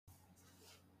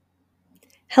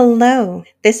Hello,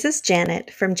 this is Janet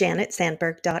from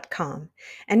janetsandberg.com,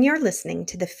 and you're listening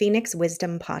to the Phoenix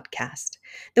Wisdom Podcast,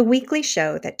 the weekly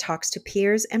show that talks to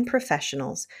peers and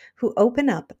professionals who open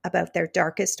up about their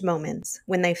darkest moments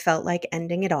when they felt like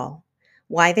ending it all,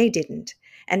 why they didn't,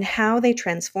 and how they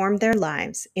transformed their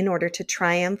lives in order to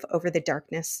triumph over the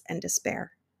darkness and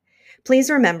despair. Please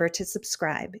remember to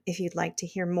subscribe if you'd like to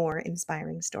hear more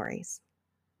inspiring stories.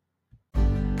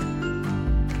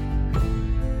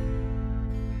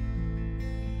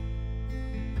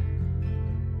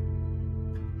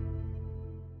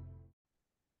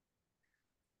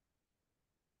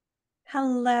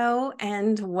 Hello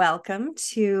and welcome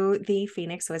to the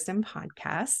Phoenix Wisdom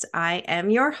Podcast. I am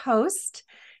your host,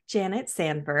 Janet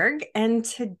Sandberg, and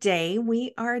today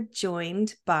we are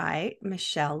joined by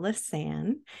Michelle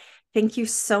Lisan. Thank you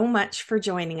so much for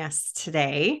joining us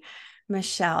today,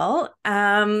 Michelle.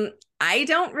 I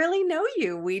don't really know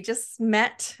you. We just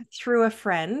met through a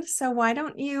friend, so why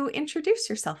don't you introduce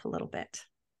yourself a little bit?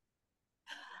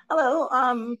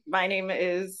 Hello, my name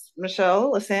is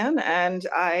Michelle Lisan, and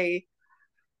I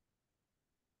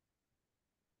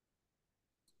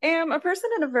am a person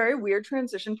in a very weird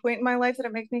transition point in my life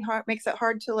that makes it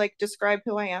hard to like describe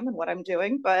who I am and what I'm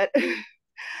doing. But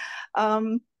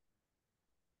um,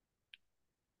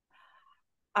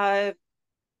 uh,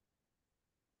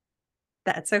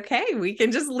 That's okay. We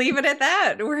can just leave it at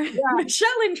that. We're yeah, Michelle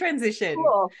in transition.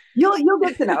 cool. You'll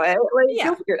get to know it. Like Yeah.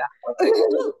 you'll figure it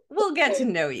out. We'll get to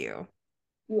know you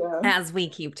Yeah, as we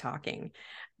keep talking.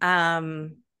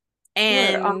 Um, sure.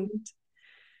 and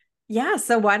yeah,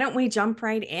 so why don't we jump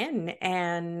right in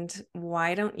and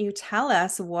why don't you tell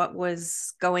us what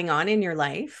was going on in your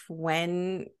life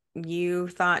when you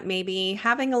thought maybe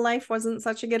having a life wasn't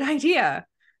such a good idea?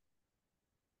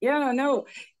 Yeah, no,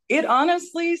 it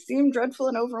honestly seemed dreadful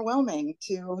and overwhelming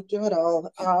to do it all.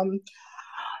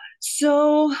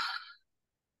 So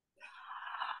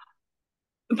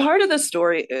part of the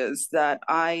story is that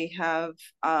I have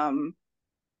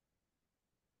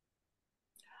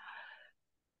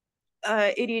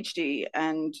ADHD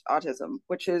and autism,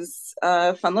 which is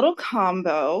a fun little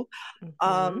combo. Hmm.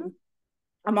 Um,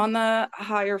 I'm on the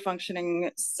higher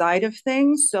functioning side of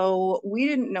things. So we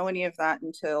didn't know any of that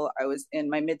until I was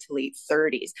in my mid to late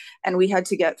 30s. And we had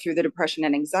to get through the depression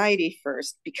and anxiety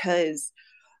first because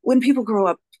when people grow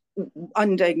up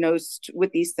undiagnosed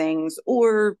with these things,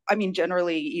 or I mean,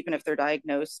 generally, even if they're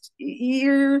diagnosed,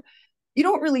 you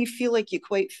don't really feel like you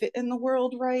quite fit in the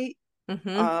world, right? Hmm.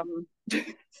 Um,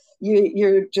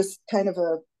 you're just kind of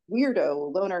a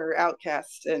weirdo, loner,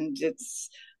 outcast, and it's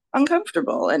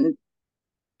uncomfortable. And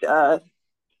uh,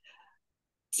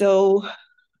 so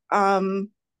um,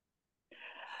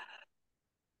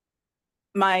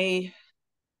 my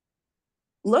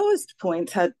lowest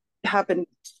points had happened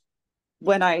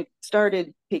when I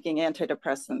started taking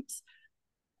antidepressants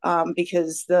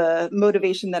because the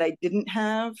motivation that I didn't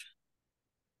have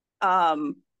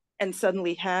um, and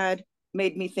suddenly had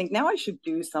made me think now I should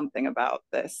do something about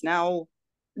this. Now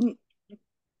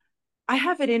I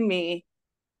have it in me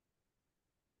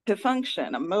to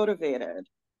function. I'm motivated,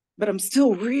 but I'm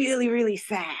still really, really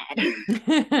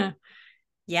sad.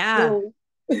 Yeah.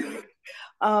 So,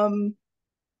 um,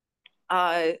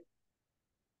 uh,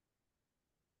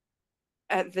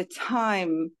 at the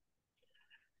time,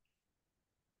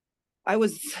 I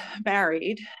was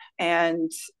married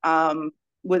and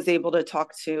was able to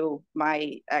talk to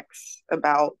my ex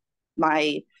about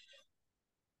my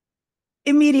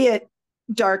immediate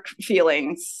dark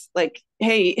feelings. Like,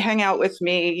 hey, hang out with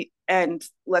me and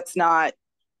let's not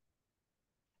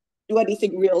do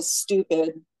anything real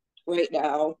stupid right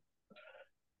now.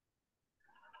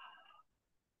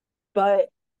 But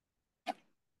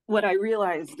what I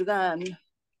realized then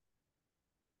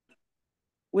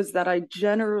was that I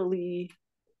generally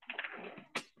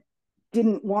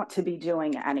didn't want to be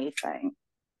doing anything.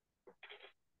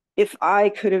 If I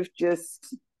could have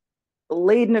just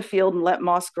laid in a field and let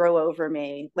moss grow over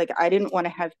me, like I didn't want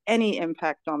to have any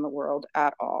impact on the world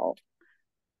at all.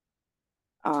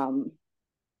 Um,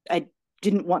 I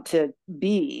didn't want to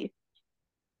be.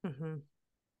 Hmm.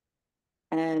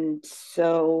 And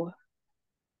so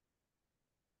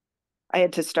I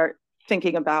had to start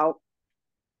thinking about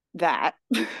that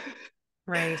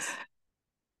Right.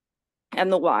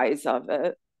 and the whys of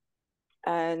it.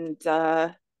 And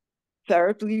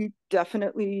therapy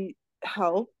definitely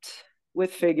helped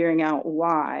with figuring out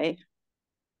why.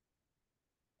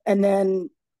 And then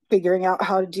figuring out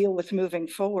how to deal with moving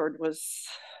forward was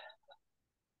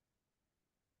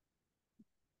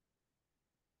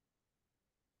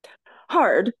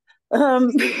hard.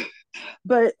 Um,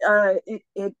 but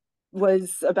it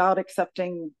was about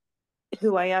accepting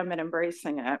who I am and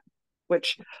embracing it,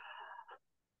 which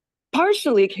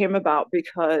partially came about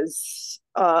because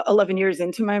 11 years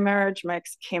into my marriage, my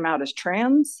ex came out as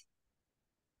trans.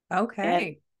 And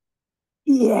Okay.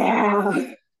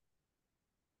 yeah,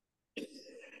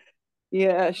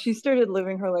 yeah, she started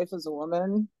living her life as a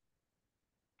woman.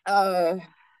 Uh,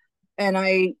 and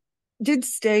I did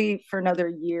stay for another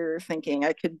year thinking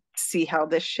I could see how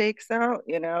this shakes out.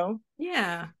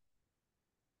 Yeah.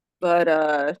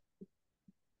 But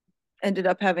ended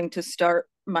up having to start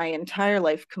my entire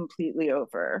life completely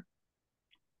over.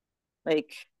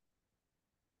 Like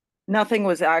nothing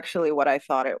was actually what I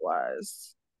thought it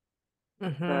was.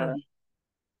 Mm-hmm. The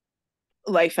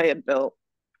life I had built,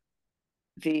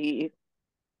 the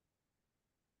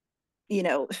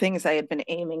things I had been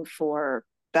aiming for,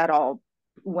 that all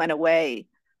went away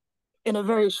in a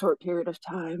very short period of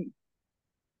time.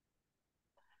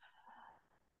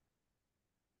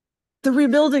 The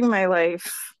rebuilding my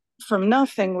life from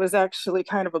nothing was actually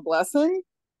kind of a blessing,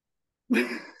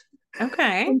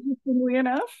 Okay. interestingly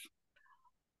enough.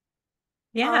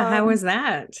 Yeah. How Um, was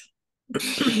that?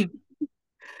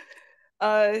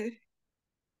 uh,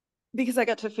 because I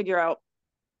got to figure out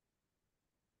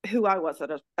who I was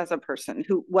as a person,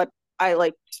 what I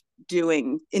liked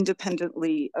doing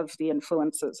independently of the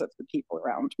influences of the people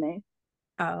around me.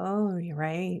 Oh, you're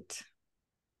right.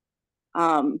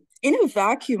 In a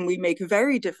vacuum, we make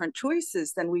very different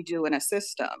choices than we do in a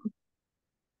system.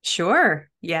 Sure.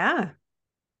 Yeah.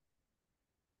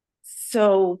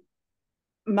 So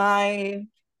my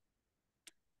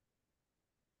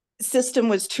system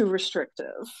was too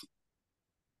restrictive.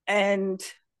 And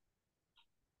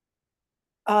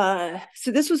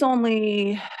so this was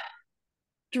only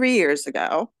 3 years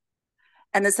ago.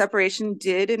 And the separation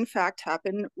did, in fact,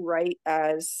 happen right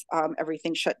as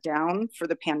everything shut down for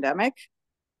the pandemic.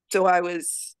 So I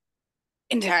was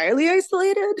entirely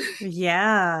isolated.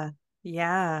 Yeah.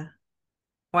 Yeah.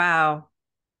 Wow.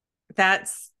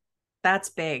 That's that's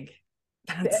big.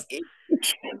 That's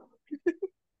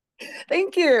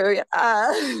Thank you.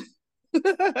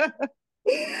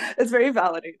 It's very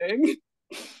validating.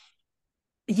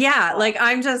 yeah, Uh, like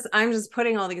I'm just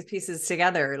putting all these pieces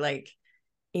together. Like,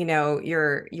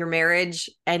 your marriage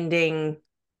ending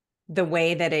the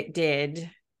way that it did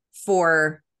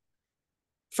for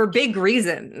big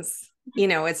reasons.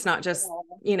 It's not just,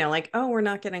 like, oh, we're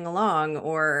not getting along,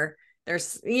 or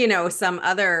there's, some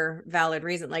other valid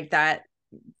reason like that.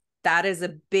 That is a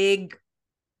big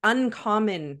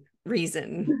uncommon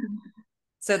reason.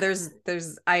 So there's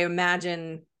I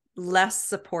imagine less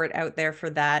support out there for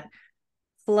that,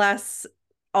 plus it's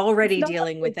already not,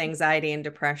 dealing with anxiety and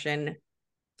depression.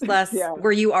 Plus, yeah,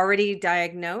 were you already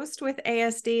diagnosed with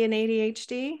ASD and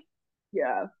ADHD?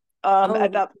 yeah. At Oh,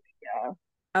 that point, yeah,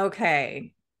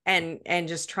 okay. And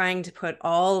just trying to put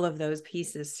all of those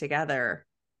pieces together.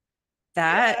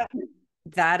 That yeah,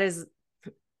 that is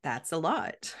that's a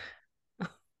lot.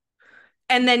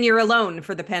 And then you're alone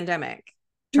for the pandemic,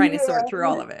 trying to sort through yeah,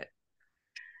 all of it.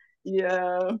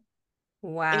 yeah, yeah.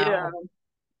 Wow.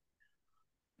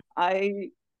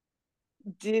 I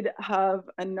did have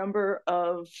a number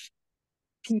of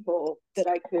people that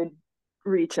I could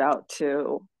reach out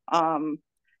to,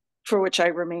 for which I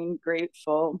remain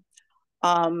grateful.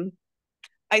 Um,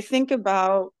 I think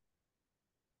about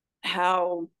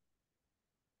how,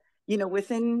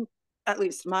 within at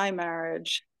least my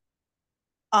marriage,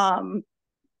 um,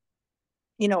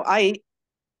 I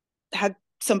had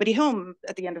somebody home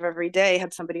at the end of every day,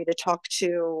 had somebody to talk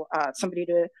to, somebody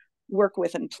to work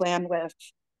with and plan with.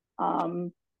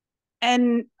 Um,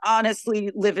 and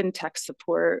honestly, live in tech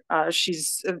support.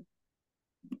 She's an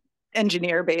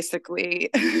engineer,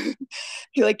 basically.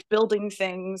 She liked building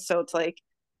things. So it's like,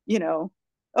 you know,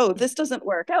 oh, this doesn't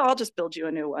work. Oh, I'll just build you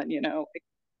a new one. It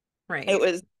Right.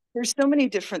 was, there's so many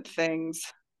different things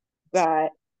that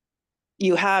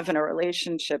you have in a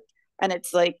relationship. And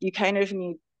it's like you kind of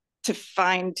need to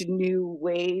find new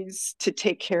ways to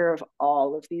take care of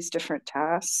all of these different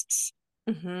tasks.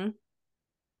 Mm-hmm.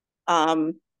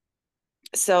 Um,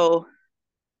 so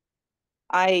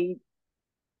I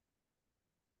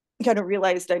kind of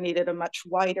realized I needed a much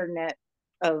wider net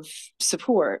of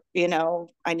support.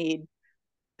 I need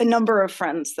a number of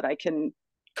friends that I can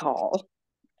call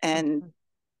and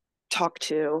talk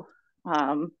to.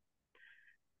 Um,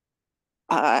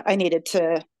 I needed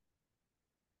to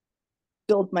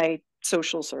build my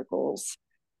social circles.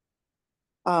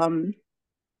 Um,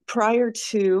 Prior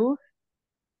to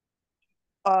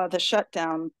the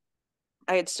shutdown,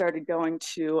 I had started going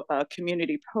to a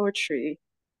community poetry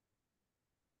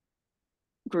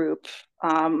group,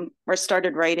 where I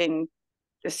started writing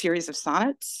a series of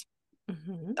sonnets.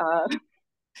 Mhm. Uh,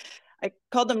 I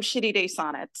called them shitty day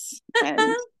sonnets.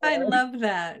 And I love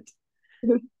that.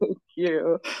 thank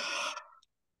you.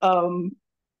 Um,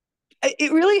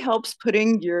 it really helps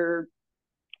putting your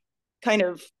kind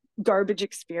of garbage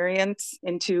experience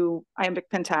into iambic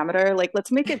pentameter. Like,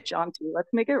 let's make it jaunty, let's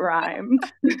make it rhyme.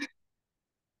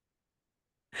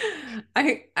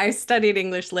 I studied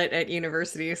English lit at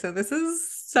university, so this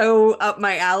is so up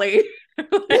my alley.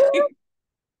 Like,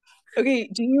 Okay,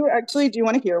 do you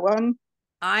want to hear one?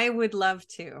 I would love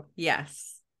to.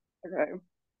 Yes. Okay.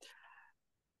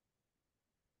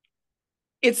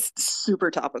 It's super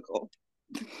topical.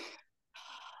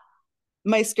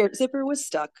 My skirt zipper was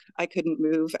stuck. I couldn't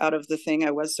move out of the thing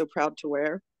I was so proud to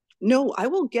wear. No, I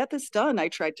will get this done, I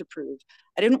tried to prove.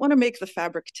 I didn't want to make the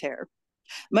fabric tear.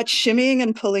 Much shimmying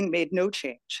and pulling made no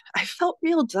change. I felt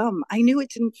real dumb. I knew it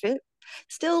didn't fit.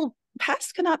 Still,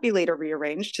 past cannot be later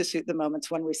rearranged to suit the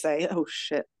moments when we say, oh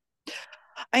shit.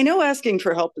 I know asking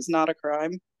for help is not a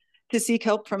crime. To seek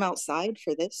help from outside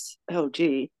for this? Oh,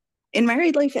 gee. In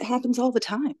married life, it happens all the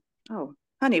time. Oh,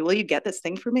 honey, will you get this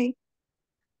thing for me?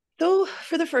 Though,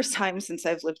 for the first time since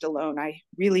I've lived alone, I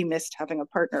really missed having a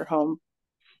partner home.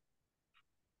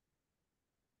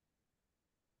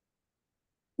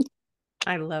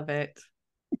 I love it.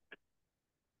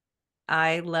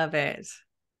 I love it.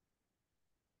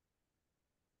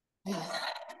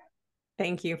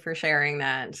 Thank you for sharing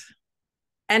that.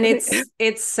 And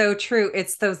it's so true.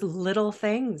 It's those little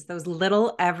things, those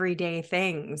little everyday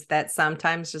things that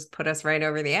sometimes just put us right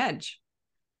over the edge.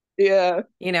 Yeah.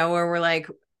 Where we're like,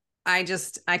 I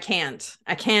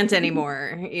can't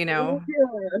anymore. Yeah.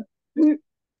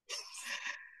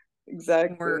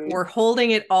 Exactly. We're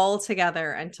holding it all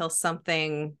together until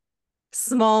something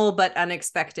small but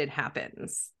unexpected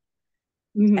happens.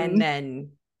 And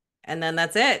Mm-hmm. then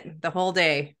that's it. The whole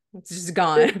day. It's just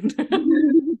gone.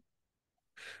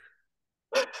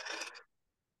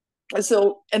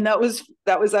 So, and that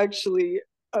was actually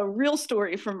a real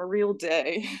story from a real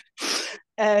day.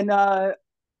 And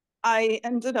I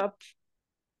ended up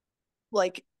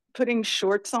like putting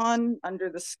shorts on under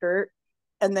the skirt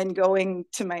and then going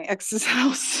to my ex's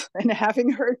house and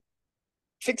having her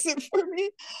fix it for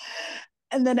me.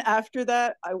 And then after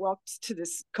that, I walked to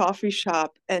this coffee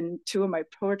shop, and two of my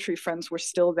poetry friends were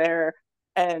still there.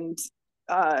 And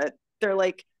uh, they're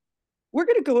like, we're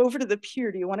going to go over to the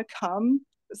pier. Do you want to come?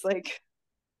 It's like,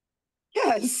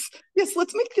 yes, yes,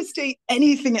 let's make this day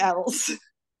anything else.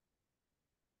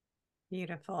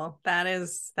 Beautiful. That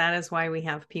is why we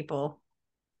have people.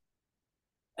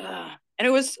 And it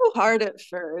was so hard at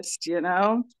first,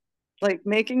 like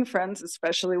making friends,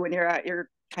 especially when you're at your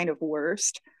kind of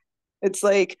worst. It's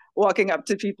like walking up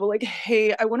to people like,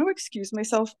 hey, I want to excuse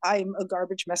myself. I'm a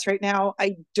garbage mess right now.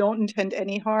 I don't intend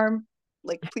any harm.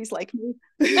 Like, please like me.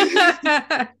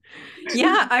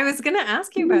 Yeah, I was gonna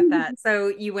ask you about that. So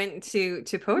you went to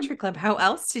poetry club. How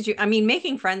else did you? I mean,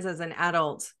 making friends as an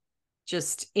adult,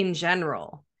 just in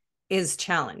general, is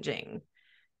challenging,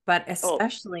 but Oh,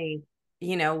 especially,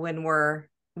 when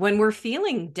we're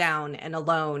feeling down and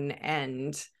alone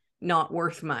and not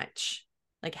worth much.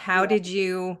 Like, yeah. how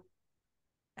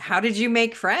did you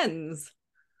make friends?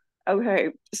 Okay.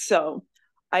 So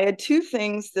I had two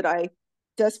things that I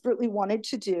desperately wanted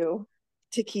to do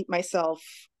to keep myself,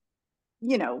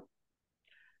 you know,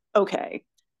 okay.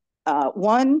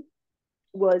 One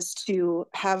was to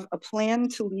have a plan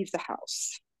to leave the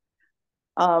house.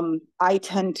 I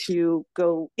tend to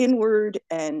go inward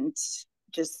and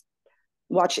just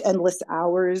watch endless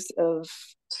hours of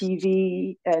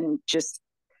TV and just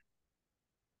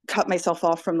cut myself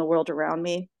off from the world around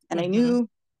me. And I Mm-hmm. knew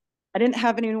I didn't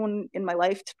have anyone in my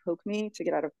life to poke me to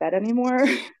get out of bed anymore.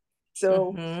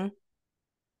 So, Mm-hmm.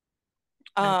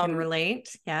 I can um, relate.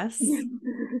 Yes.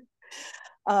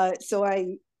 so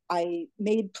I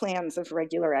made plans of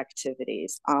regular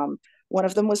activities. One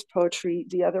of them was poetry.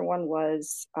 The other one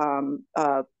was pub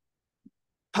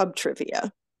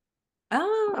trivia.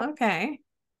 Oh, okay.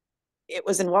 It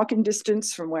was in walking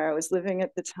distance from where I was living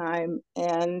at the time,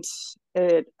 and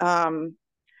it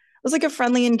was like a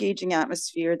friendly, engaging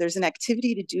atmosphere. There's an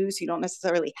activity to do, so you don't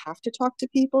necessarily have to talk to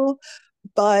people,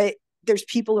 but there's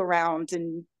people around,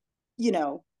 and you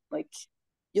know, like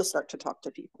you'll start to talk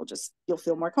to people. Just you'll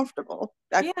feel more comfortable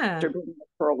after Yeah. doing it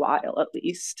for a while, at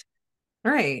least.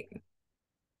 Right. Um,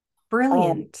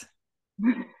 Brilliant.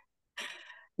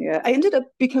 yeah, I ended up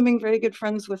becoming very good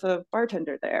friends with a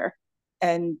bartender there,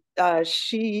 and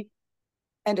she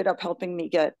ended up helping me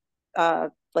get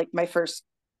like my first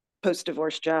post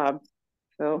divorce job.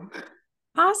 So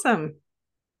Awesome.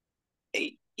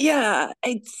 yeah,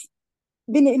 it's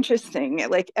been interesting.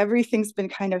 Like everything's been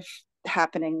kind of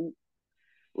happening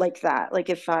like that. Like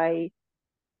if I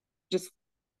just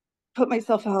put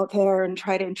myself out there and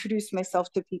try to introduce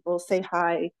myself to people, say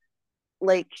hi,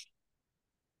 like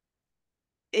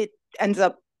it ends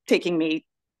up taking me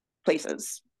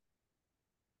places.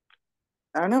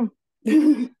 I don't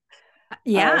know.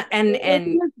 Yeah, Networking and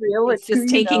is real. it's It's who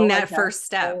just you taking know, I that guess. first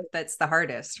step that's the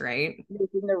hardest, right?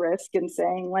 Taking the risk and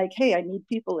saying, like, hey, I need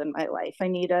people in my life. I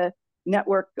need a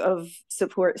network of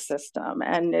support system.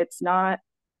 And it's not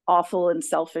awful and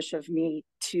selfish of me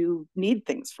to need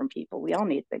things from people. We all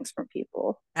need things from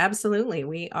people. Absolutely.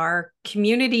 We are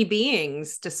community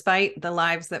beings despite the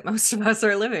lives that most of us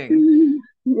are living.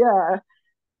 Yeah.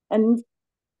 And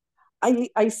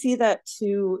I see that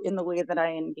too in the way that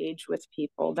I engage with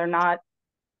people. They're not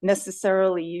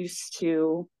necessarily used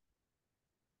to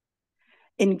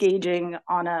engaging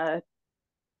on a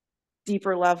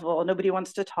deeper level. Nobody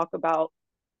wants to talk about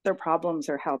their problems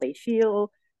or how they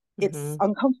feel. It's Mhm.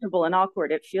 uncomfortable and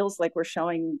awkward. It feels like we're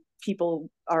showing people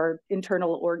our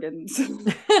internal organs,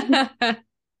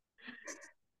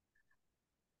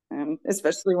 and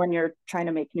especially when you're trying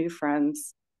to make new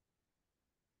friends.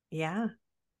 Yeah.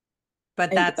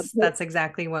 But And that's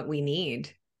exactly what we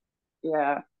need.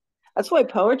 yeah, that's why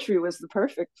poetry was the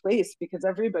perfect place because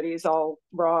everybody's all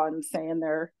raw and saying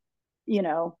they're,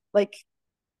 like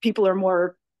people are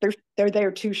more they're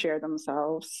there to share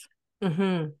themselves.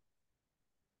 Mhm.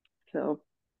 So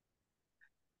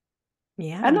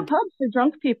and the Yeah. pubs for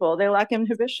drunk people, they lack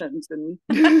inhibitions and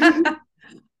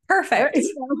Perfect.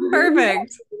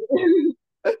 Perfect.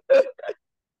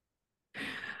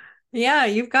 Yeah,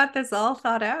 you've got this all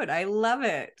thought out. I love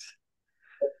it.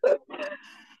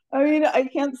 I mean, I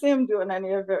can't say I'm doing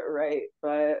any of it right,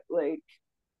 but like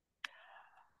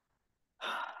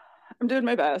I'm doing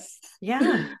my best.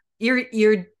 Yeah.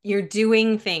 You're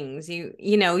doing things.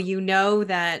 You know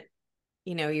that,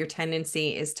 your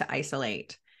tendency is to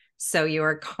isolate. So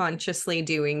you're consciously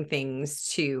doing things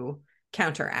to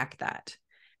counteract that.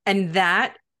 And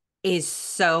that is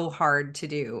so hard to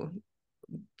do,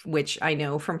 which I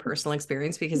know from personal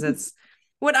experience because that's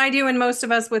what I do and most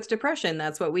of us with depression.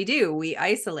 That's what we do. We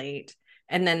isolate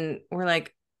and then we're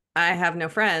like, I have no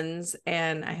friends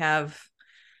and I have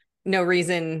no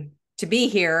reason to be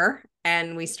here.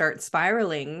 And we start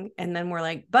spiraling. And then we're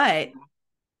like, but,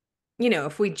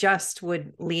 if we just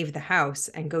would leave the house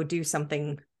and go do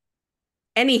something,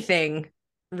 anything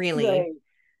really,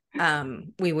 Right.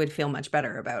 we would feel much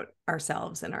better about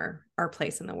ourselves and our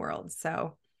place in the world.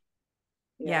 So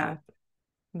Yeah. yeah,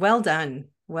 well done.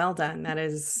 Well done. That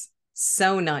is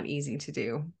so not easy to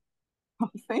do.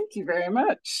 Thank you very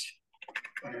much.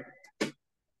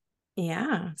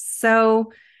 Yeah.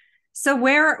 So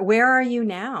where are you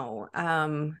now?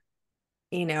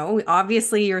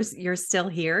 Obviously you're still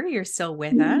here. You're still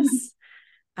with us.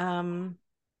 Um,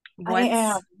 I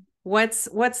am.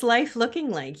 what's life looking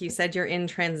like? You said you're in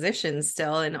transition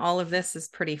still, and all of this is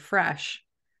pretty fresh.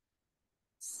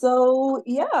 So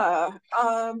yeah,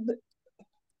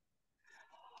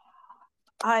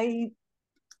 I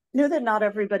know that not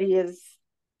everybody is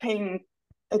paying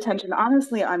attention.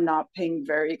 Honestly, I'm not paying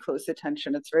very close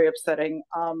attention. It's very upsetting.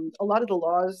 A lot of the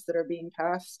laws that are being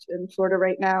passed in Florida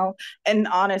right now, and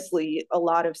honestly, a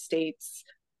lot of states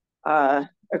uh,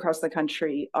 across the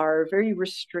country are very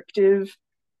restrictive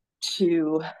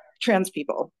to trans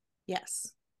people.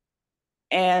 Yes.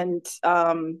 And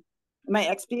my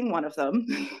ex being one of them,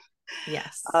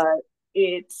 Yes. uh,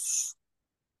 it's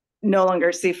no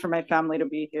longer safe for my family to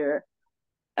be here.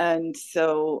 And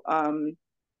so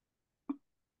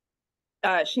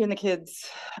she and the kids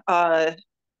uh,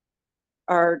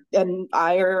 and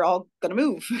I are all going to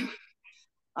move.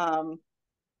 um,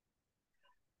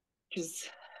 which is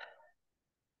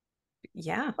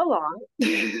Yeah. a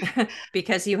lot.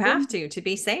 Because you have to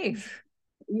be safe.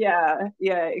 Yeah,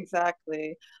 yeah,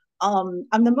 exactly. I'm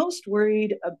the most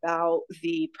worried about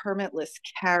the permitless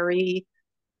carry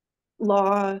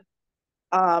law,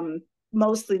 um,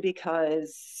 mostly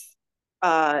because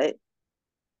I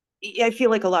feel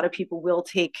like a lot of people will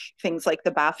take things like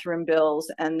the bathroom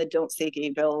bills and the don't say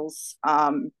gay bills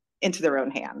into their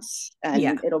own hands, and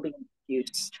Yeah. it'll be an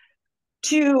excuse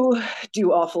to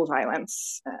do awful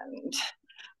violence. And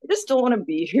I just don't want to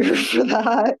be here for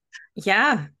that.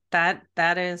 Yeah.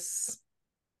 That is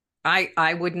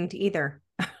I wouldn't either.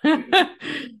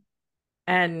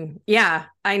 And yeah,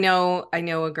 I know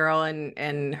a girl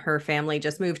and her family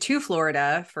just moved to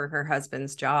Florida for her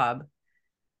husband's job.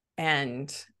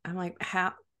 And I'm like,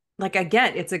 how, like, I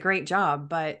get it's a great job,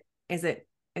 but is it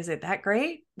that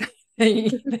great?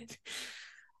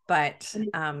 But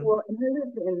And, well, and I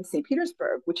live in St.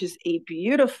 Petersburg, which is a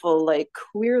beautiful, like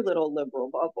queer little liberal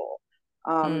bubble.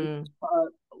 Um, mm,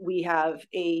 we have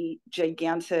a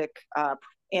gigantic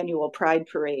annual Pride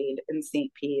Parade in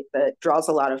St. Pete that draws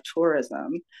a lot of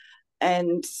tourism.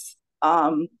 And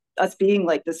um, us being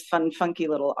like this fun, funky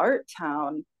little art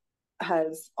town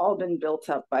has all been built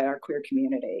up by our queer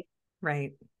community.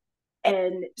 Right.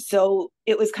 And so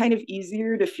it was kind of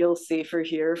easier to feel safer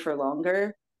here for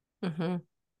longer, Mm-hmm.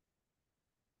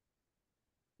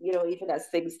 even as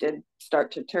things did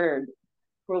start to turn.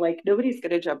 We're like, nobody's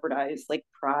going to jeopardize like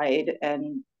pride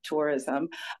and tourism.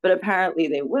 But apparently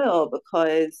they will,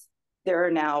 because there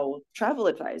are now travel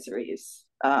advisories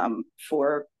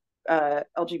for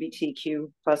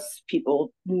LGBTQ plus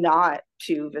people not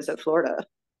to visit Florida.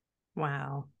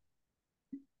 Wow.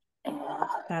 Yeah.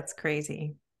 That's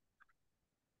crazy.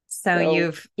 So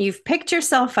So you've picked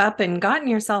yourself up and gotten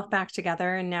yourself back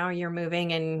together, and now you're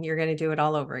moving and you're going to do it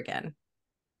all over again.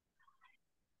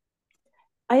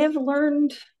 I have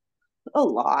learned a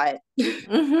lot.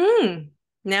 Mm-hmm.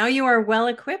 Now you are well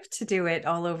equipped to do it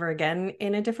all over again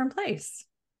in a different place.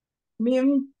 I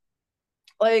mean,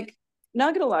 like,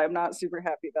 not gonna lie, I'm not super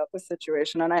happy about the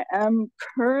situation, and I am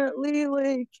currently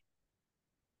like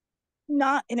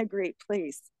not in a great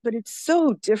place, but it's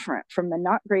so different from the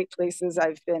not great places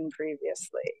I've been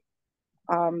previously.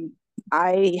 Um,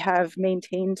 I have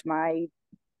maintained my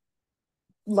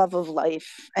love of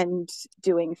life and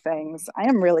doing things. I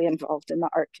am really involved in the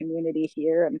art community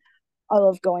here, and I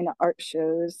love going to art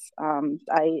shows.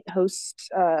 I host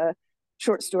a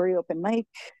short story open mic,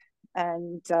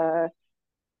 and I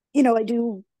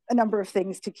do a number of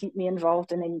things to keep me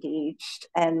involved and engaged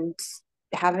and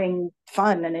having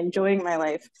fun and enjoying my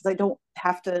life, because I don't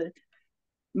have to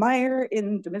mire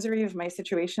in the misery of my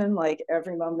situation like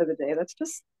every moment of the day. That's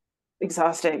just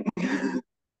exhausting.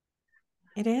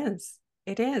 It is.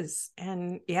 It is.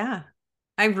 And yeah,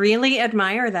 I really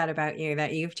admire that about you,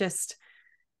 that you've just,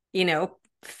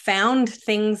 found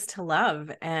things to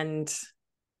love. And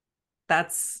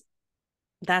that's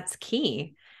that's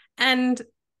key. And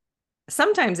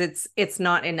sometimes it's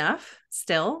not enough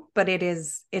still, but it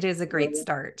is a great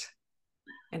start.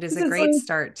 It is a It's great like,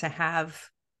 start to have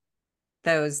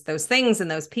those things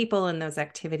and those people and those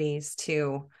activities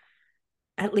to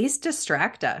at least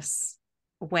distract us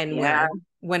when yeah.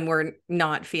 we're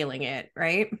not feeling it,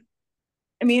 right?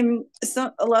 I mean, so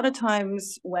a lot of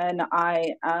times when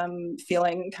I am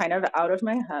feeling kind of out of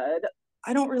my head,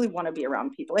 I don't really want to be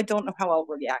around people. I don't know how I'll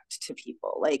react to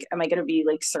people. Like, am I going to be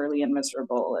like surly and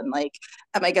miserable? And like,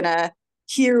 am I going to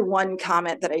hear one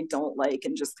comment that I don't like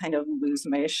and just kind of lose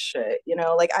my shit?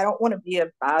 Like, I don't want to be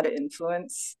a bad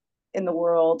influence in the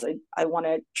world. I want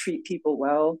to treat people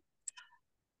well.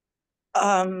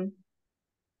 Um,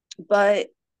 but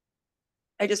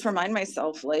I just remind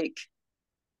myself, like,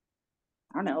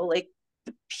 I don't know, like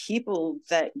the people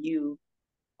that you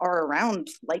are around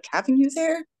like having you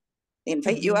there. They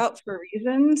invite you Mm-hmm. out for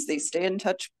reasons. They stay in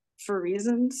touch for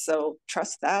reasons. So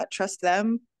trust that, trust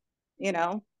them, you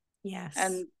know, Yes,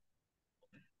 and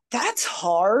that's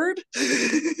hard.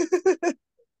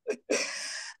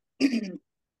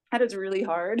 That is really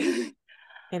hard.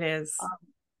 it is.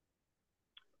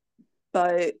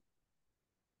 But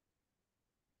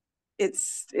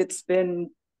it's been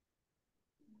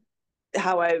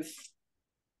how I've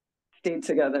stayed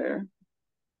together.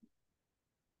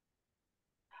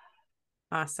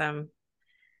 Awesome.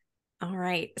 All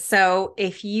right. So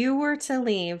if you were to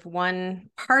leave one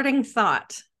parting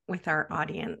thought with our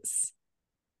audience,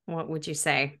 what would you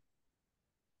say?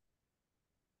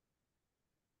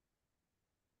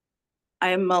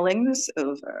 I'm mulling this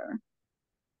over.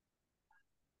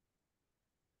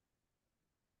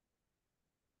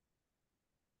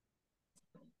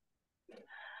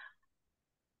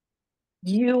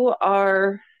 You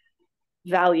are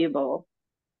valuable.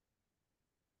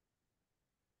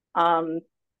 Um,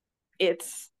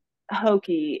 it's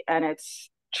hokey and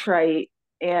it's trite,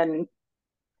 and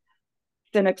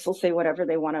cynics will say whatever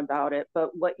they want about it, but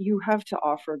what you have to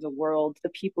offer the world, the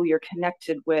people you're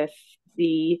connected with,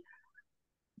 the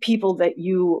people that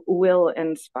you will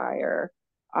inspire,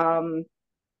 um,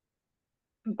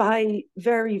 by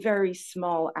very, very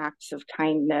small acts of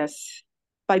kindness,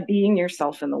 by being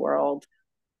yourself in the world,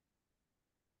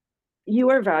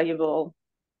 you are valuable,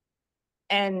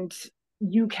 and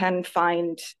you can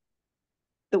find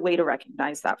the way to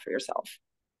recognize that for yourself.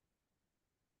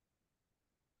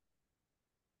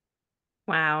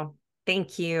 Wow.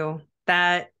 Thank you.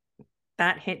 That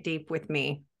hit deep with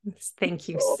me. Thank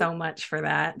you So, so much for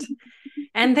that.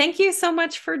 And thank you so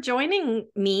much for joining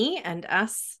me and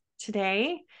us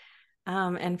today,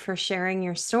 and for sharing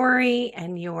your story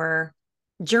and your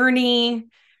journey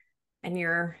and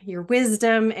your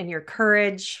wisdom and your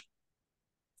courage.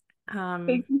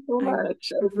 Thank you so I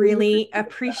much. I really really appreciate that.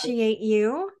 appreciate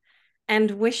you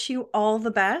and wish you all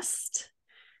the best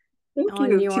Thank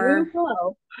on you. To you as your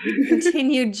well.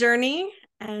 continued journey.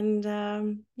 And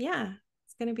yeah,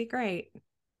 it's going to be great.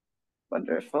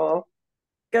 Wonderful.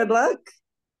 Good luck.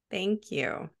 Thank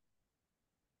you.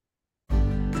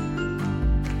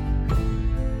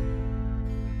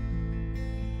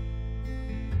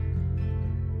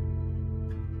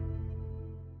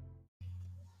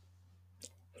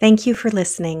 Thank you for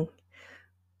listening.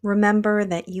 Remember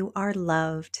that you are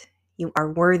loved, you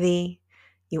are worthy,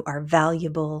 you are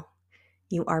valuable,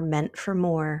 you are meant for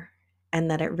more, and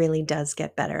that it really does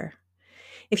get better.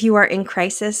 If you are in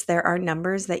crisis, there are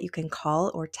numbers that you can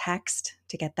call or text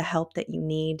to get the help that you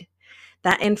need.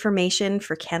 That information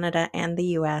for Canada and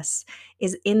the US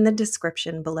is in the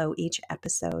description below each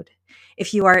episode.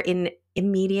 If you are in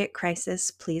immediate crisis,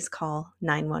 please call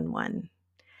 911.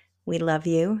 We love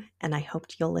you, and I hope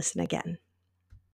you'll listen again.